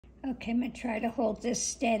Okay, I'm going to try to hold this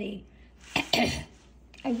steady. I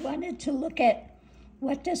wanted to look at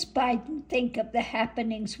what does Biden think of the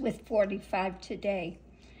happenings with 45 today.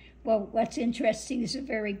 Well, what's interesting is the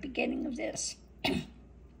very beginning of this.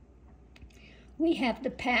 We have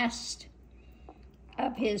the past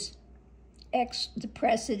of the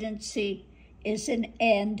presidency is an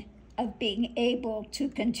end of being able to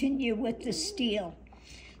continue with the steal.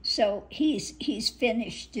 So he's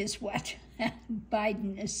finished is what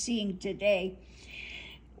Biden is seeing today.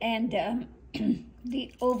 And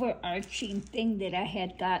the overarching thing that I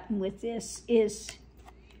had gotten with this is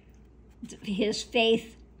his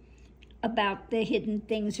faith about the hidden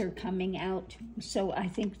things are coming out. So I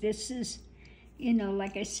think this is,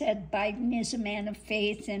 like I said, Biden is a man of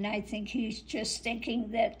faith, and I think he's just thinking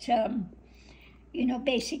that,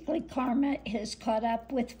 basically karma has caught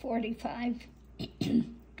up with 45.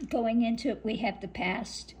 Going into it, we have the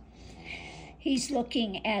past. He's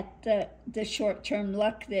looking at the short-term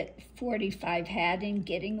luck that 45 had in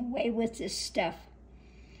getting away with this stuff,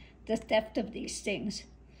 the theft of these things.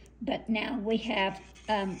 But now we have,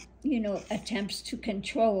 attempts to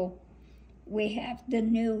control. We have the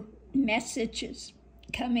new messages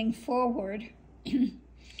coming forward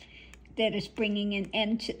that is bringing an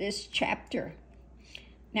end to this chapter.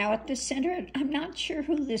 Now at the center, I'm not sure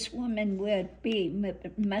who this woman would be.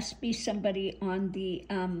 It must be somebody on the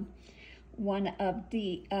one of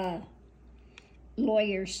the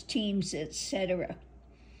lawyers' teams, etc.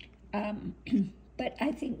 But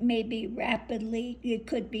I think maybe rapidly, it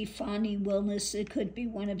could be Fani Willis, it could be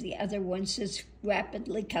one of the other ones that's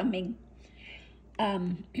rapidly coming.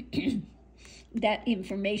 That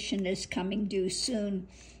information is coming due soon,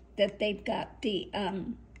 that they've got the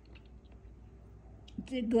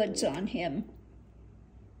goods on him.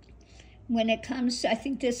 When it comes to, I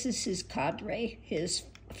think this is his cadre, his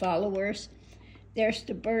followers, there's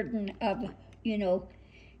the burden of,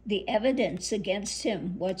 the evidence against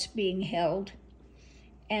him, what's being held.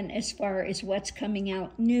 And as far as what's coming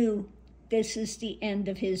out new, this is the end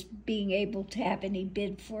of his being able to have any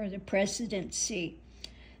bid for the presidency.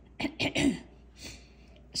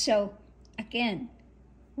 So, again,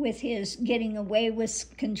 with his getting away with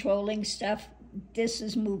controlling stuff, this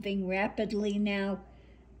is moving rapidly now,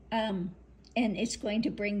 and it's going to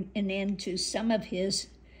bring an end to some of his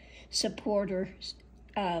supporters'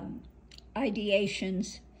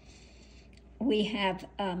 ideations. We have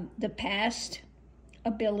the past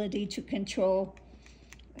ability to control,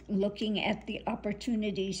 looking at the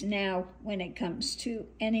opportunities now when it comes to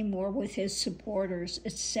any more with his supporters,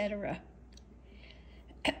 etc.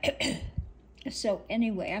 So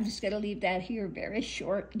anyway, I'm just going to leave that here, very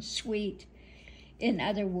short and sweet. In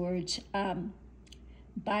other words,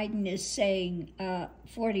 Biden is saying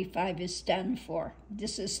 45 is done for.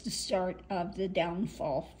 This is the start of the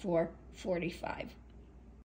downfall for 45.